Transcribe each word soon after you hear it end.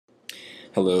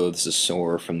Hello, this is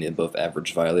Soar from the Above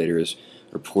Average Violators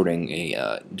reporting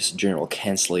a just general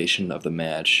cancellation of the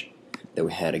match that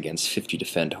we had against 50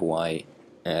 Defend Hawaii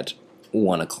at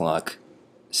 1 o'clock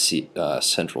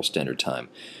Central Standard Time.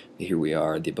 Here we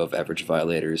are, the Above Average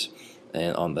Violators,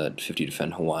 and on the 50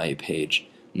 Defend Hawaii page,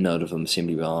 none of them seem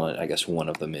to be on it. I guess one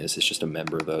of them is. It's just a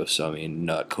member, though, so I mean,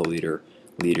 not co-leader,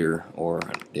 leader, or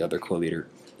the other co-leader.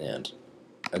 And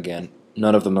again,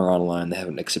 none of them are online. They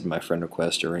haven't accepted my friend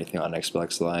request or anything on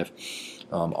Xbox Live.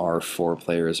 Our 4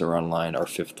 players are online. Our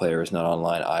 5th player is not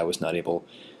online. I was not able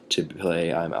to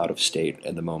play. I'm out of state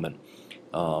at the moment.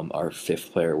 Our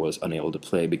 5th player was unable to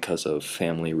play because of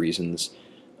family reasons.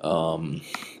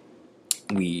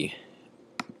 We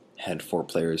had 4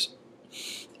 players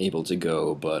able to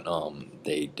go, but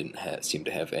they didn't seem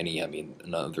to have any. I mean,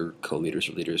 none of their co-leaders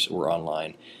or leaders were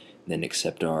online. They didn't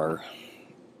accept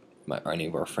any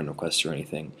of our friend requests or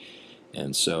anything,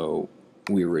 and so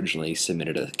we originally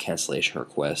submitted a cancellation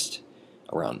request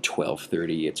around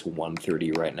 12:30. It's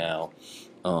 1:30 right now,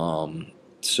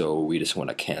 so we just want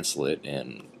to cancel it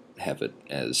and have it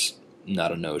as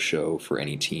not a no-show for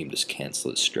any team. Just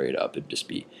cancel it straight up. It'd just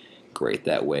be great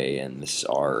that way, and this is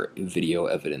our video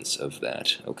evidence of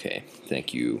that. Okay,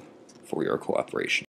 thank you for your cooperation.